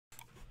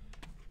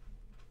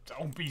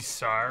Don't be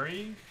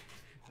sorry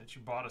that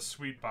you bought a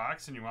sweet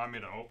box and you want me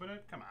to open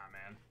it. Come on,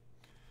 man.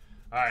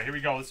 All right, here we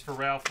go. This is for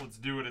Ralph. Let's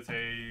do it. It's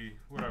a,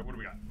 what do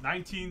we got?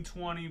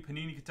 1920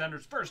 Panini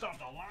Contenders. First off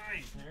the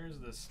line. There's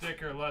the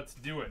sticker. Let's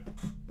do it.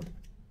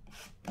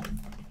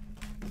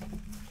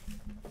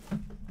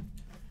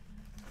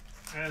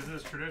 As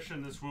is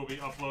tradition, this will be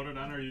uploaded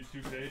on our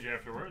YouTube page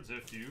afterwards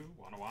if you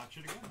want to watch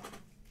it again.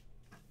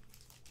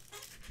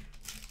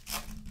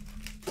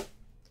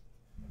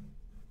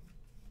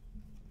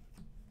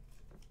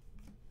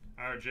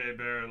 RJ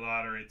Barrett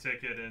lottery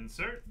ticket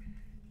insert.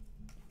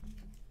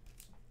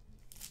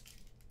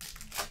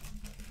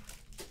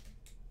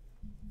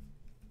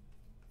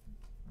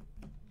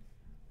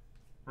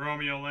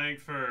 Romeo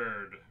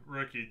Langford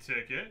rookie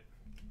ticket.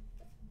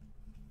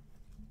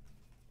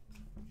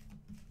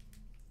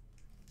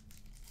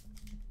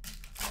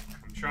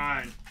 I'm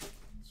trying.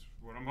 That's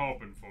what I'm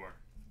hoping for.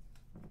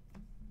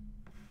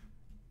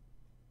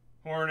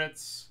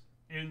 Hornets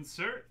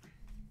insert.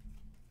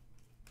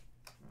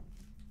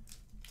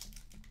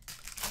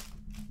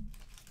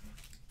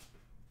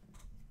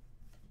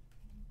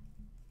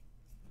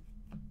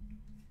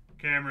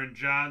 Cameron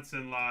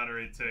Johnson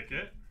lottery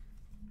ticket.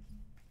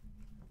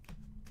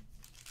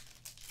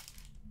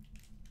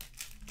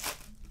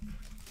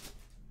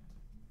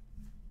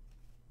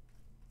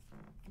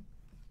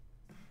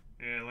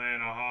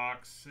 Atlanta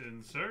Hawks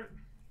insert.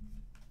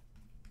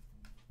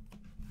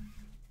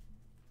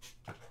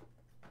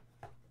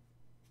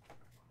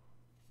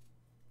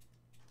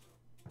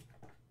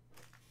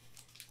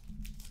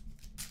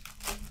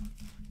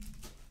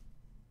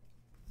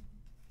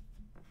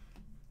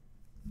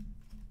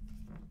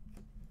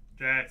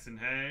 Jackson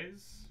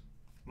Hayes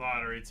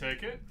lottery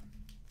ticket.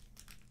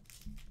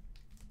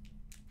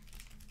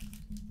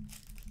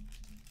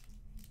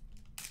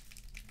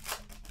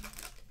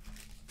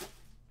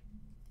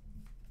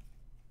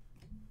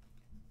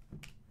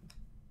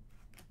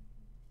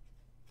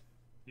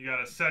 You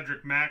got a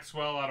Cedric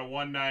Maxwell out of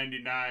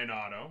 199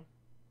 auto.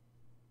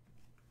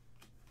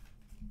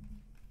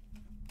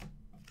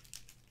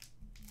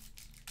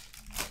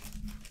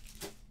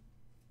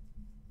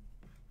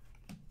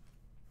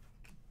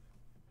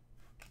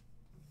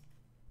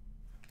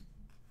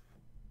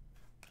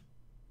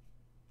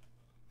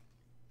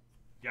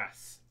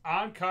 Yes.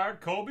 On card,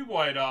 Kobe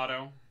White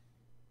auto.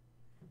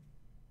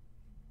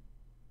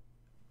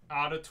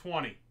 Out of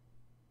 20.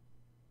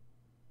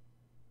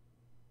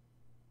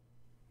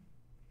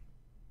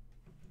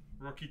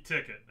 Rookie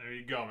ticket. There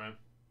you go, man.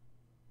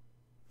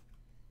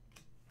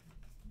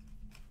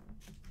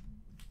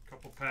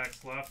 Couple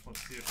packs left.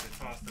 Let's see if they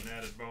tossed an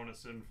added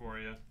bonus in for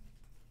you.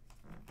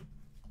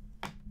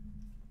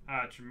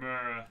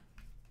 Hachimura.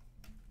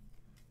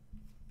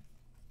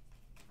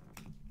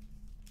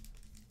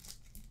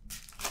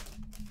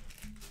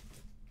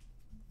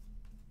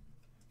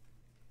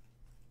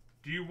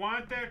 Do you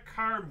want that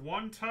card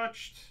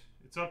one-touched?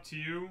 It's up to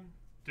you.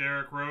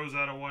 Derrick Rose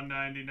out of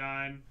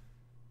 199.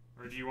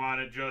 Or do you want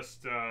it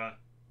just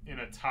in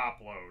a top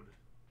load?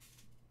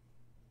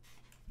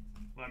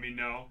 Let me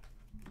know.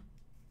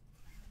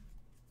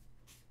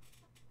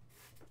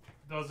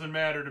 Doesn't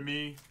matter to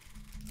me.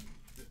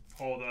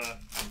 Pulled a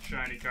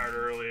shiny card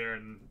earlier,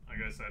 and like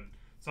I said,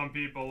 some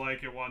people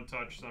like it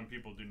one-touched, some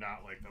people do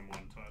not like them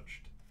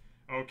one-touched.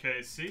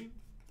 OKC.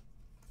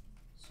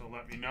 So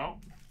let me know.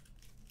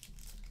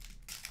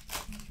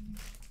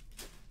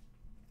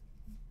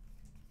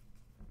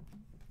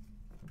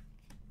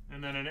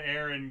 And then an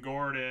Aaron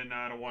Gordon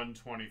out of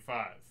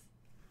 125.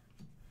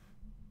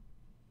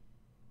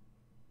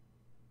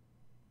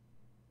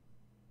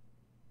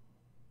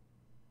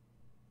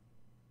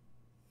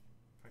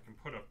 If I can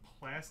put a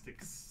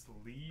plastic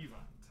sleeve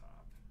on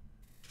top.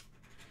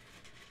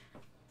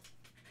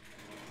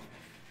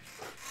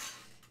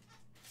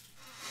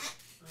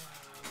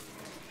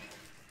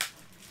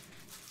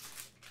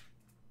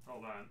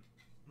 Hold on.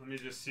 Let me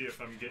just see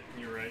if I'm getting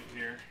you right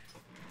here.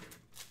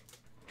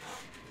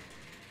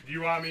 Do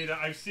you want me to...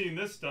 I've seen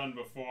this done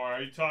before.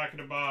 Are you talking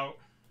about...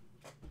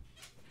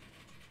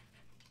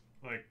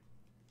 Like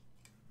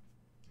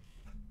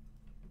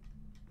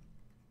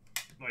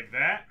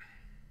that?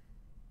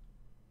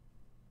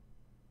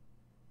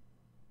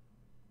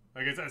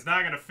 Like it's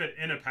not going to fit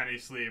in a penny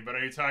sleeve, but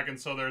are you talking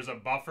so there's a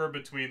buffer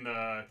between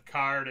the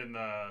card and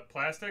the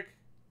plastic?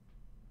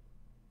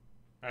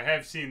 I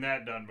have seen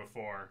that done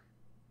before.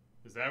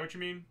 Is that what you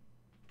mean?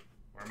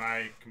 Or am I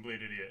a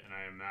complete idiot and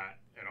I am not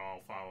at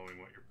all following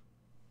what you're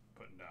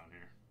putting down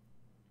here?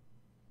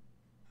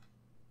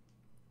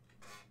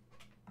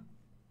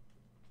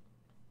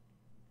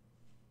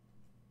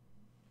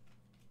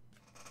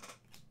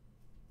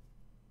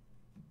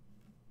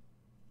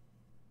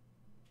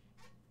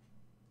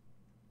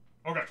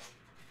 Okay.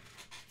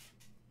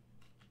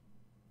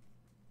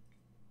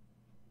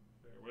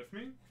 Bear with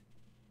me.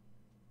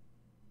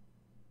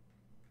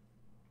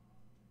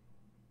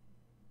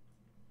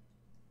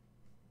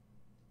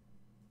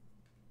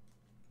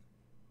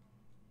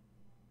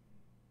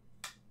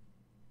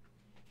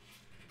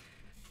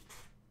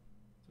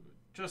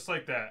 Just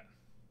like that.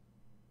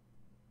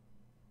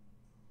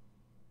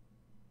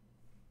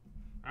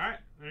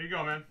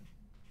 go, man.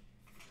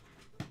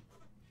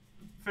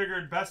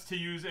 Figured best to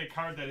use a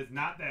card that is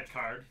not that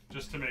card,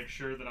 just to make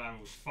sure that I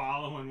was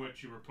following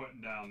what you were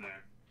putting down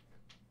there.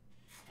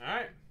 All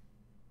right.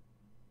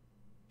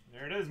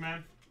 There it is,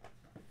 man.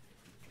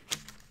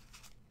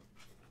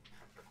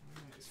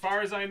 As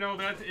far as I know,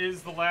 that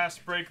is the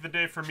last break of the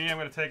day for me. I'm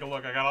going to take a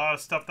look. I got a lot of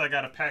stuff that I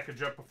got to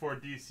package up before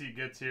DC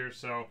gets here,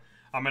 so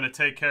I'm going to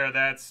take care of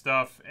that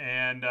stuff,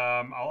 and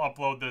I'll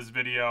upload this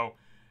video,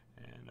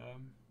 and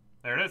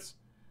there it is.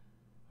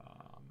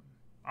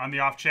 On the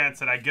off chance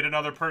that I get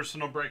another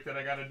personal break that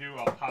I got to do,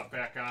 I'll pop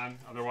back on.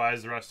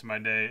 Otherwise, the rest of my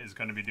day is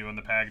going to be doing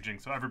the packaging.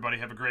 So everybody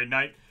have a great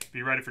night.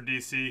 Be ready for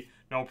DC.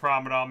 No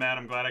problem at all, man.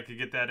 I'm glad I could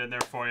get that in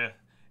there for you.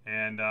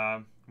 And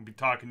we'll be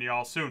talking to you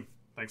all soon.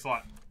 Thanks a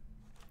lot.